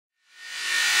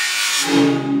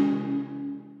Hi,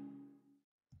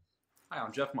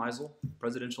 I'm Jeff Miesel,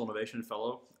 Presidential Innovation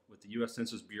Fellow with the U.S.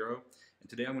 Census Bureau, and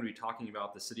today I'm going to be talking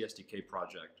about the CitySDK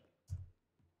project.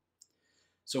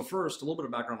 So first, a little bit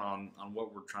of background on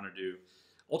what we're trying to do.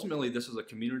 Ultimately, this is a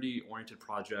community-oriented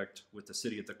project with the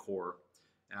city at the core,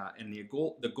 and the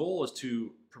goal is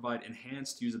to provide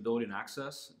enhanced usability and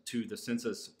access to the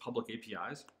Census public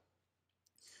APIs.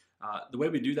 The way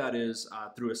we do that is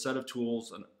through a set of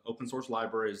tools and open source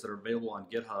libraries that are available on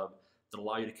GitHub that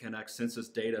allow you to connect census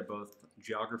data, both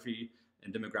geography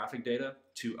and demographic data,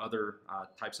 to other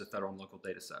types of federal and local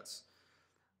data sets.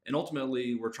 And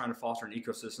ultimately, we're trying to foster an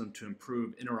ecosystem to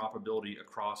improve interoperability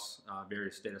across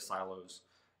various data silos.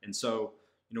 And so,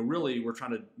 really, we're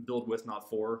trying to build with, not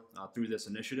for, through this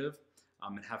initiative,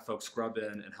 and have folks scrub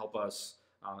in and help us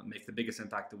make the biggest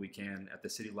impact that we can at the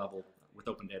city level with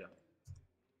open data.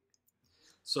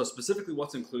 So specifically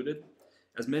what's included,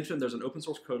 as mentioned, there's an open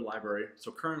source code library.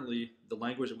 So currently the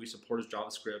language that we support is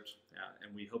JavaScript,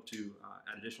 and we hope to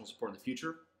add additional support in the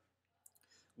future.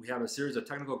 We have a series of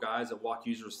technical guides that walk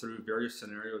users through various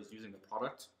scenarios using the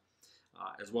product,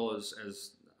 as well as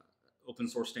open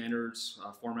source standards,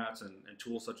 formats, and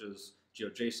tools such as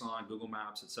GeoJSON, Google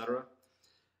Maps, etc.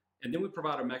 And then we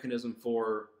provide a mechanism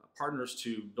for partners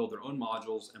to build their own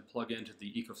modules and plug into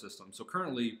the ecosystem. So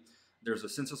currently there's a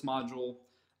census module,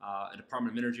 a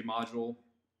Department of Energy module,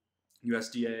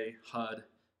 USDA, HUD,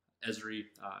 Esri,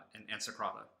 and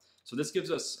Socrata. So this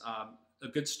gives us a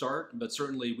good start, but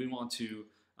certainly we want to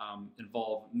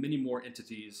involve many more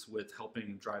entities with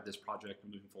helping drive this project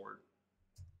moving forward.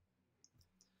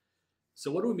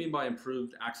 So what do we mean by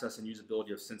improved access and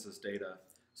usability of census data?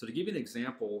 So to give you an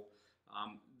example,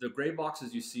 the gray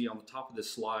boxes you see on the top of this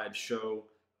slide show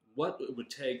what it would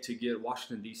take to get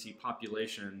Washington, D.C.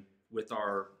 population with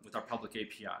our public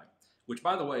API, which,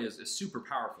 by the way, is super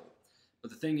powerful.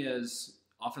 But the thing is,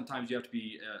 oftentimes you have to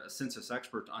be a census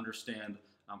expert to understand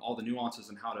all the nuances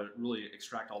and how to really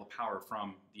extract all the power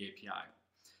from the API.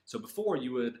 So before,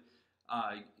 you would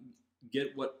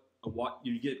get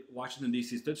Washington,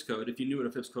 D.C.'s FIPS code, if you knew what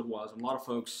a FIPS code was, and a lot of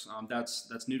folks,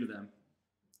 that's new to them.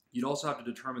 You'd also have to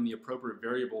determine the appropriate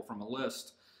variable from a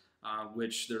list,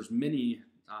 which there's many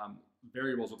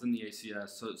variables within the ACS,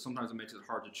 so sometimes it makes it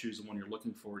hard to choose the one you're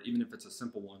looking for, even if it's a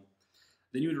simple one.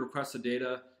 Then you would request the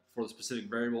data for the specific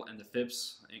variable and the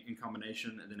FIPS in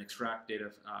combination, and then extract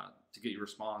data to get your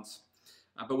response.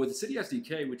 But with the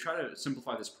CitySDK, we try to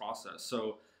simplify this process.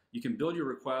 So you can build your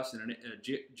request in a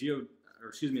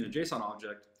JSON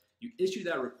object. You issue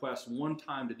that request one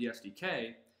time to the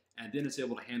SDK, and then it's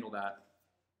able to handle that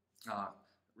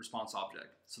response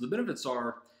object. So the benefits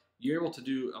are, you're able to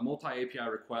do a multi-API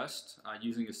request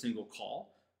using a single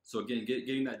call. So again,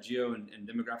 getting that geo and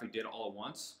demographic data all at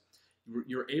once.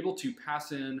 You're able to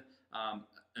pass in a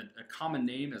common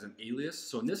name as an alias.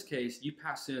 So in this case, you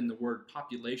pass in the word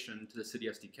population to the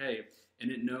CitySDK,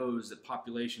 and it knows that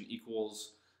population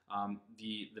equals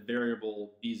the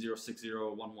variable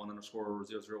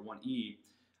B06011_001E.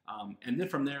 And then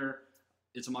from there,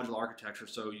 it's a modular architecture,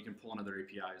 so you can pull in other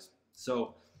APIs.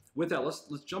 So with that,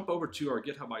 let's jump over to our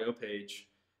GitHub IO page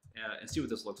and see what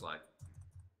this looks like.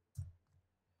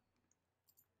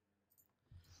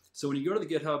 So when you go to the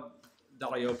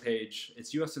GitHub.io page,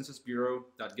 it's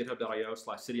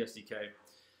uscensusbureau.github.io/citysdk.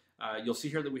 You'll see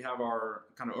here that we have our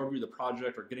kind of overview of the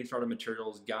project, our getting started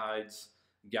materials, guides,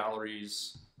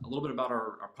 galleries, a little bit about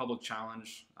our public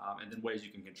challenge, and then ways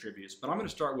you can contribute. But I'm going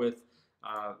to start with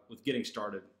getting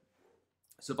started.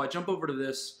 So if I jump over to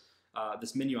this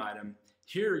menu item,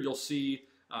 here you'll see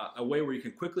a way where you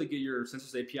can quickly get your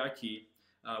Census API key.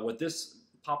 What this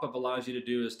pop-up allows you to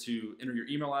do is to enter your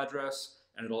email address,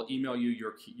 and it'll email you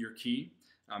your key.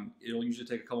 It'll usually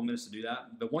take a couple minutes to do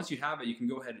that. But once you have it, you can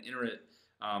go ahead and enter it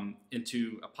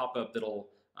into a pop-up that'll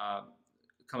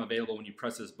come available when you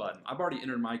press this button. I've already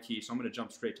entered my key, so I'm going to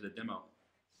jump straight to the demo.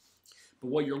 But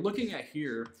what you're looking at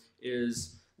here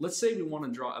is, let's say we want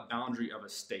to draw a boundary of a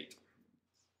state.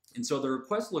 And so the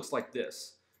request looks like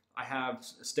this. I have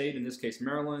a state, in this case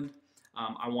Maryland.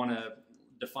 I want to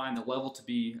define the level to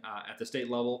be at the state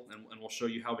level, and we'll show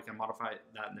you how we can modify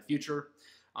that in the future.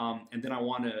 And then I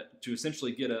want to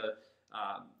essentially get a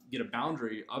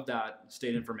boundary of that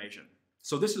state information.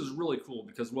 So this is really cool,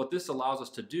 because what this allows us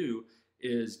to do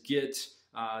is get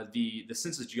the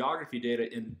census geography data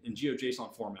in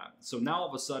GeoJSON format. So now all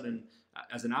of a sudden,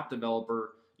 as an app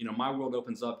developer, my world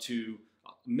opens up to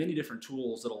many different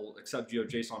tools that'll accept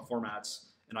GeoJSON formats,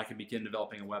 and I can begin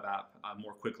developing a web app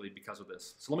more quickly because of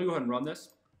this. So let me go ahead and run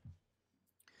this.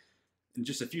 In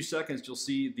just a few seconds, you'll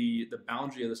see the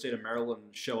boundary of the state of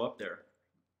Maryland show up there.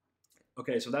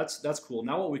 Okay, so that's cool.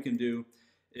 Now what we can do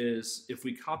is if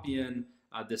we copy in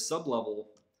this sublevel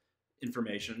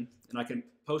information, and I can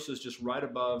post this just right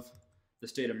above the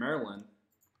state of Maryland,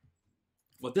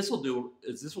 what this will do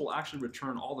is this will actually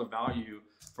return all the value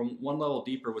from one level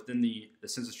deeper within the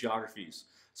census geographies.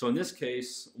 So in this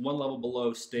case, one level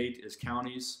below state is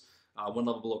counties, one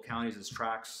level below counties is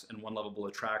tracts, and one level below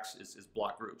tracts is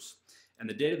block groups. And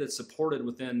the data that's supported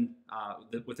within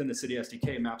the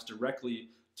CitySDK maps directly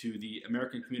to the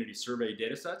American Community Survey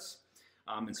data sets.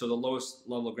 And so the lowest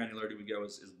level of granularity we go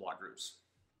is block groups.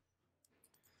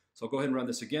 So I'll go ahead and run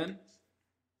this again.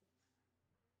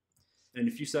 And in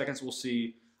a few seconds, we'll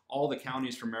see all the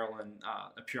counties from Maryland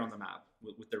appear on the map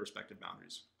with their respective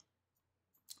boundaries.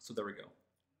 So there we go.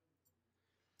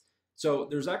 So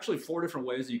there's actually 4 different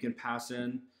ways that you can pass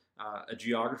in a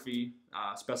geography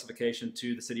specification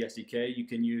to the CitySDK. You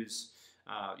can use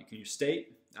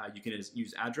state, you can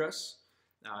use address,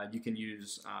 you can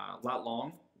use lat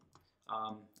long,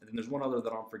 and then there's one other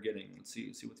that I'm forgetting. Let's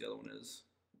see what the other one is.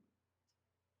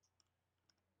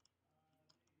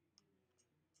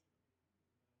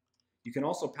 You can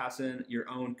also pass in your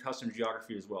own custom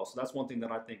geography as well. So that's one thing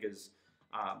that I think is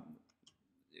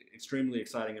extremely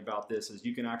exciting about this, is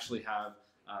you can actually have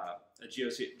a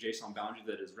GeoJSON boundary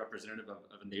that is representative of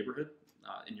a neighborhood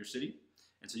in your city.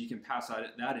 And so you can pass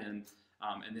that in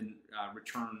and then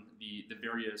return the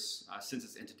various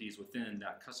census entities within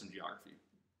that custom geography.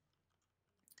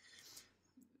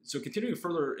 So continuing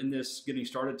further in this getting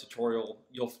started tutorial,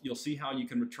 you'll see how you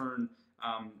can return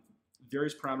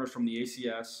various parameters from the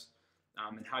ACS,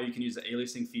 and how you can use the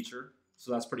aliasing feature.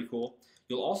 So that's pretty cool.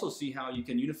 You'll also see how you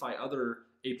can unify other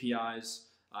APIs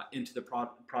into the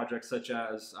project, such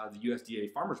as the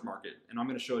USDA Farmers Market. And I'm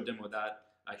going to show a demo of that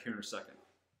here in a second.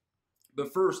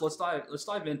 But first, let's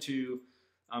dive into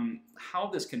how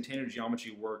this container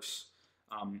geometry works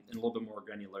in a little bit more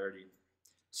granularity.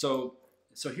 So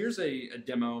here's a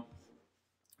demo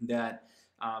that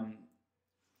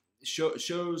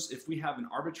shows if we have an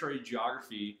arbitrary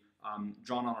geography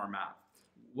drawn on our map,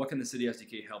 what can the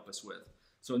CitySDK help us with?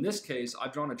 So in this case,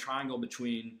 I've drawn a triangle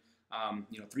between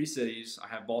 3 cities. I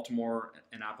have Baltimore,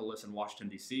 Annapolis, and Washington,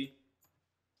 D.C.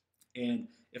 And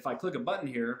if I click a button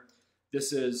here,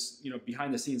 this is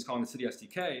behind the scenes calling the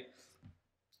CitySDK,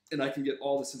 and I can get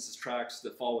all the census tracts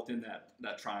that fall within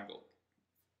that triangle.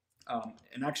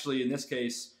 And actually, in this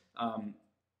case,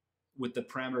 with the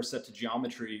parameter set to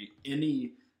geometry,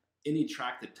 any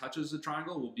tract that touches the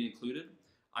triangle will be included.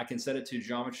 I can set it to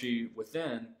geometry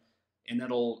within, and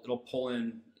it'll pull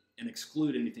in and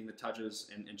exclude anything that touches,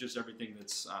 and just everything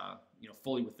that's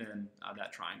fully within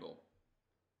that triangle.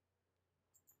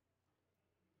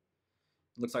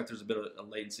 It looks like there's a bit of a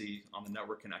latency on the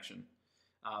network connection.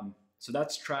 So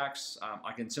that's tracts.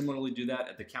 I can similarly do that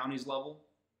at the counties level.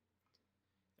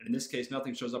 And in this case,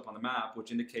 nothing shows up on the map,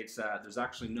 which indicates that there's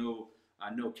actually no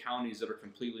counties that are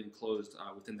completely enclosed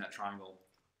within that triangle.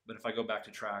 But if I go back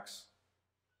to tracts,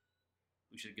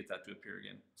 we should get that to appear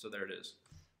again. So there it is.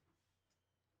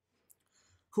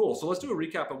 Cool, so let's do a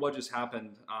recap of what just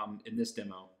happened in this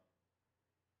demo.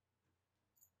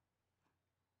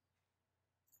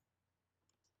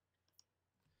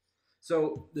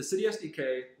 So the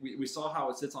CitySDK, we saw how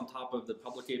it sits on top of the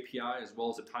public API as well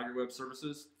as the TigerWeb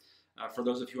services. For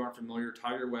those of you who aren't familiar,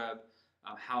 TigerWeb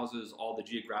houses all the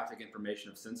geographic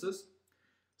information of Census.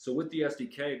 So with the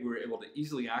SDK, we were able to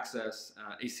easily access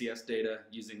ACS data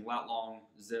using lat long,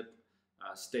 zip,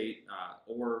 state,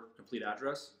 or complete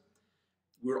address.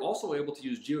 We were also able to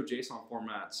use GeoJSON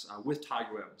formats with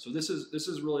TigerWeb. So this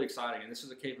is really exciting, and this is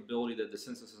a capability that the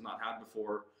Census has not had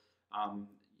before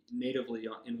natively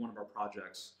in one of our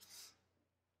projects.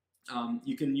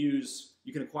 You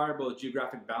can acquire both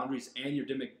geographic boundaries and your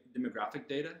demographic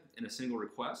data in a single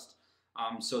request.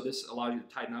 So this allows you to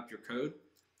tighten up your code.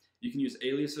 You can use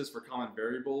aliases for common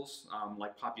variables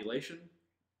like population.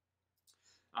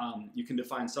 You can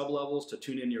define sublevels to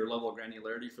tune in your level of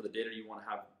granularity for the data you want to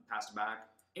have passed back.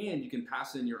 And you can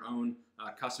pass in your own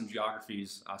custom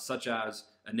geographies, such as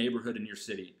a neighborhood in your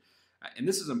city. And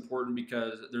this is important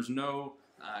because there's no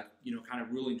kind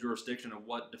of ruling jurisdiction of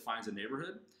what defines a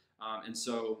neighborhood. And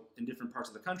so in different parts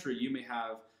of the country, you may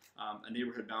have a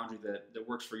neighborhood boundary that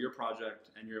works for your project,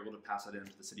 and you're able to pass that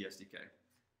into the CitySDK.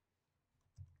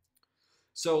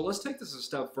 So let's take this a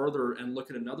step further and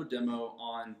look at another demo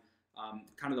on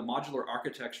kind of the modular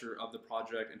architecture of the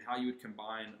project and how you would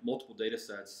combine multiple data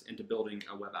sets into building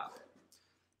a web app.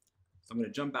 So I'm going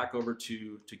to jump back over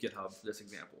to GitHub for this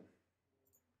example.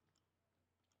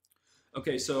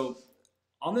 Okay, so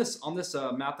on this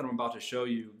map that I'm about to show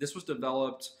you, this was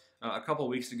developed a couple of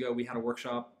weeks ago. We had a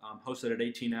workshop hosted at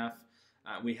 18F.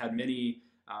 We had many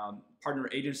partner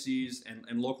agencies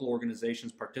and local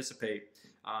organizations participate.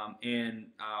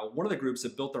 One of the groups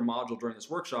that built their module during this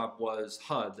workshop was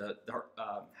HUD, the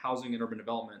Housing and Urban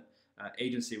Development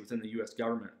Agency within the U.S.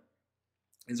 government.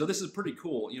 And so this is pretty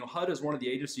cool. HUD is one of the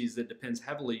agencies that depends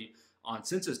heavily on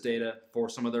census data for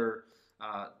some of their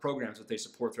programs that they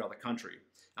support throughout the country.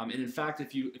 And in fact,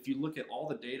 if you look at all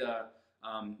the data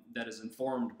that is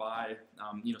informed by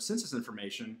census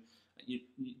information,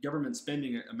 government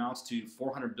spending amounts to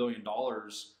 $400 billion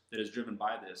that is driven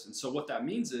by this. And so what that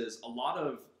means is a lot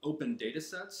of open data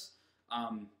sets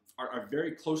are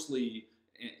very closely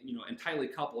and tightly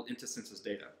coupled into census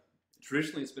data.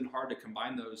 Traditionally, it's been hard to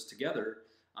combine those together,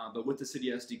 but with the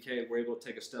CitySDK, we're able to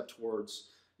take a step towards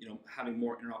having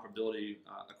more interoperability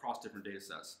across different data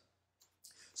sets.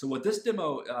 So what this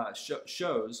demo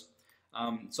shows,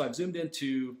 so I've zoomed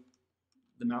into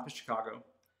the map of Chicago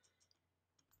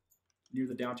near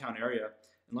the downtown area,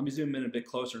 and let me zoom in a bit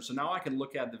closer. So now I can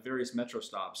look at the various metro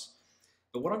stops.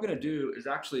 But what I'm going to do is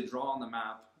actually draw on the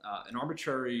map an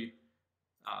arbitrary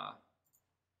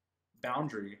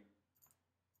boundary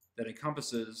that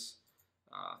encompasses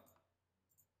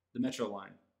the metro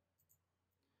line.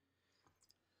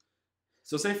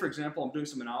 So say, for example, I'm doing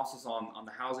some analysis on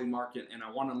the housing market, and I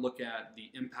want to look at the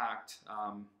impact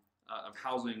of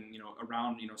housing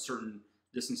around certain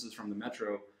distances from the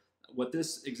metro. What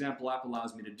this example app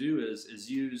allows me to do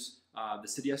is use the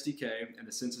CitySDK and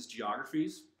the census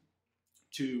geographies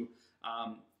to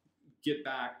get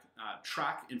back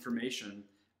track information,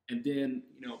 and then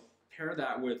pair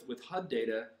that with HUD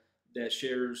data that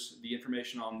shares the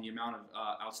information on the amount of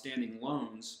outstanding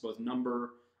loans, both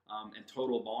number and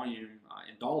total volume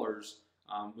in dollars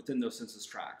within those census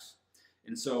tracts.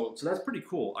 And so that's pretty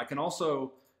cool. I can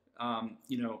also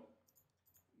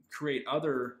create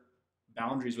other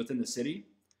boundaries within the city,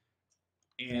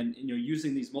 and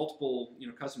using these multiple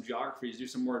custom geographies, do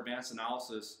some more advanced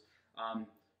analysis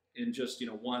in just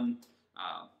one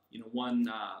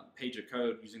page of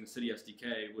code using the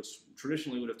CitySDK, which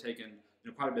traditionally would have taken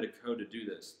quite a bit of code to do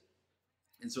this.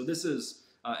 And so this is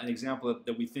an example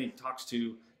that we think talks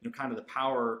to kind of the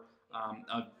power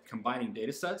of combining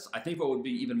data sets. I think what would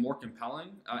be even more compelling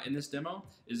in this demo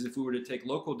is if we were to take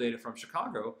local data from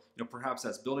Chicago, perhaps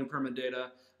that's building permit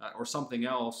data or something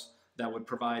else that would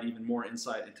provide even more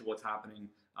insight into what's happening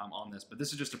on this. But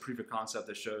this is just a proof of concept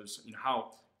that shows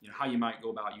how you might go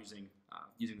about using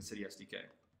the CitySDK.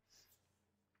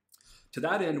 To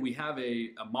that end, we have a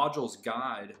modules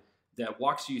guide that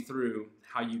walks you through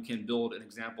how you can build an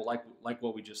example like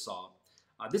what we just saw.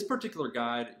 This particular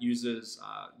guide uses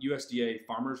USDA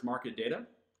farmers market data.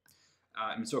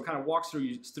 And so it kind of walks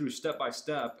through step by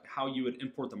step how you would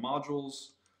import the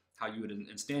modules, how you would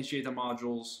instantiate the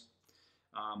modules.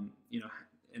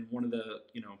 And one of the,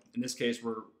 in this case,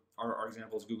 our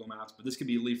example is Google Maps, but this could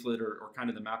be Leaflet or kind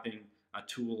of the mapping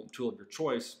tool of your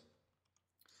choice.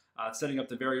 Setting up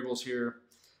the variables here,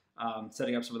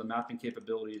 setting up some of the mapping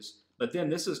capabilities. But then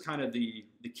this is kind of the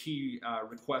key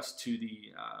request to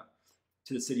the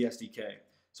CitySDK.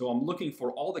 So I'm looking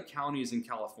for all the counties in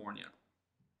California.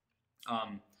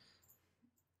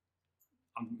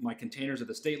 My containers at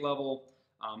the state level,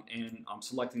 and I'm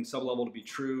selecting sublevel to be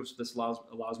true. So this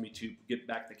allows me to get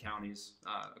back the counties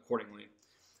accordingly.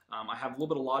 I have a little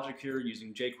bit of logic here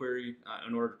using jQuery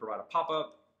in order to provide a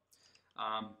pop-up.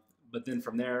 But then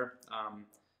from there,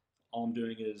 all I'm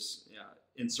doing is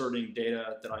inserting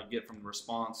data that I get from the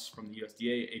response from the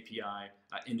USDA API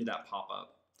into that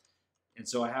pop-up. And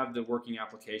so I have the working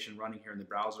application running here in the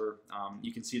browser.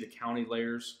 You can see the county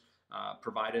layers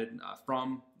provided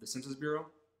from the Census Bureau.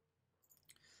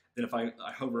 Then if I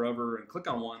hover over and click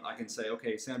on one, I can say,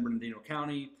 okay, San Bernardino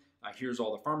County, here's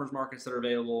all the farmers markets that are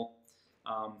available,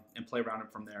 and play around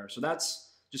it from there. So that's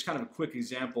just kind of a quick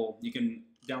example. You can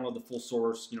download the full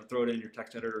source, throw it in your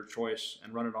text editor of choice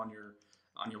and run it on your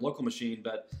local machine.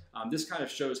 But this kind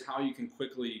of shows how you can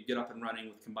quickly get up and running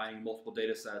with combining multiple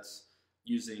data sets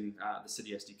using the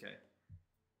CitySDK.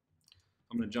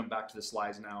 I'm going to jump back to the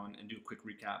slides now and do a quick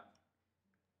recap.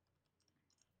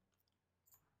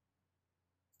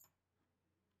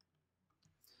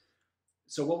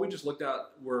 So what we just looked at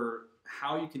were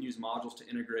how you can use modules to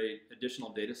integrate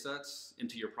additional data sets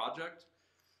into your project.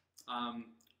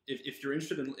 If you're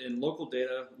interested in local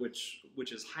data,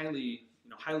 which is highly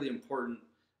important,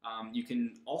 you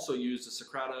can also use the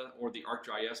Socrata or the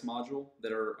ArcGIS module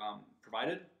that are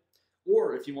provided.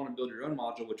 Or if you want to build your own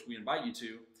module, which we invite you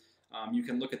to, you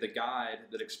can look at the guide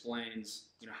that explains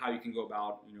how you can go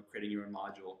about creating your own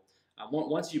module.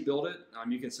 Once you build it,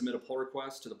 you can submit a pull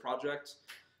request to the project.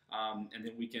 and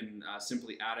then we can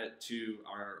simply add it to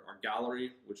our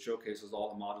gallery, which showcases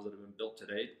all the modules that have been built to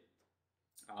date.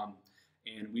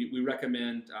 And we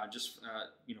recommend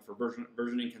for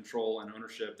versioning control and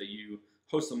ownership that you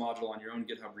host the module on your own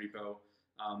GitHub repo,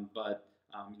 but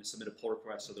submit a pull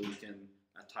request so that we can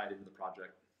tie it into the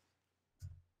project.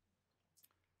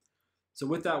 So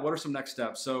with that, what are some next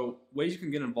steps? So ways you can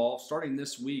get involved. Starting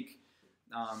this week,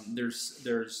 there's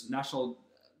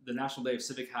the National Day of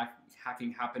Civic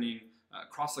Hacking happening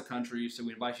across the country. So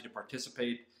we invite you to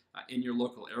participate in your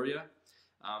local area.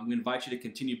 We invite you to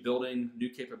continue building new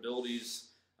capabilities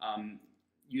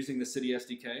using the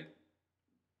CitySDK.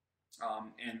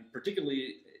 And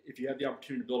particularly, if you have the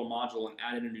opportunity to build a module and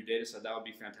add in a new data set, that would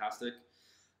be fantastic.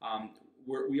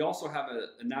 We also have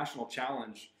a national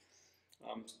challenge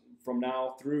from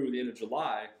now through the end of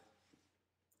July,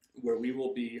 where we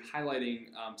will be highlighting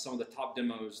some of the top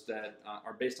demos that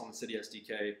are based on the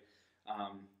CitySDK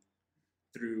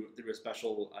through a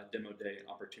special demo day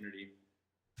opportunity.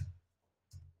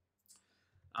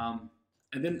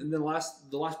 And then the last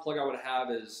plug I would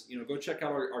have is, go check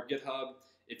out our GitHub.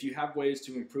 If you have ways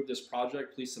to improve this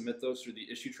project, please submit those through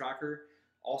the issue tracker.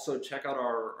 Also check out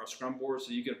our Scrum board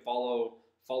so you can follow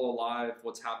live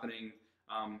what's happening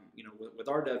with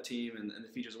our dev team and the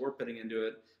features that we're putting into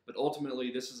it. But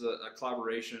ultimately, this is a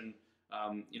collaboration,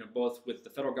 both with the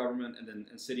federal government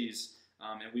and cities,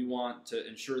 and we want to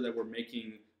ensure that we're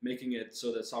making it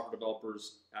so that software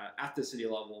developers at the city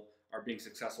level are being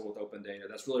successful with open data.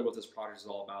 That's really what this project is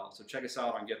all about. So check us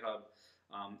out on GitHub,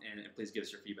 and please give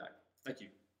us your feedback. Thank you.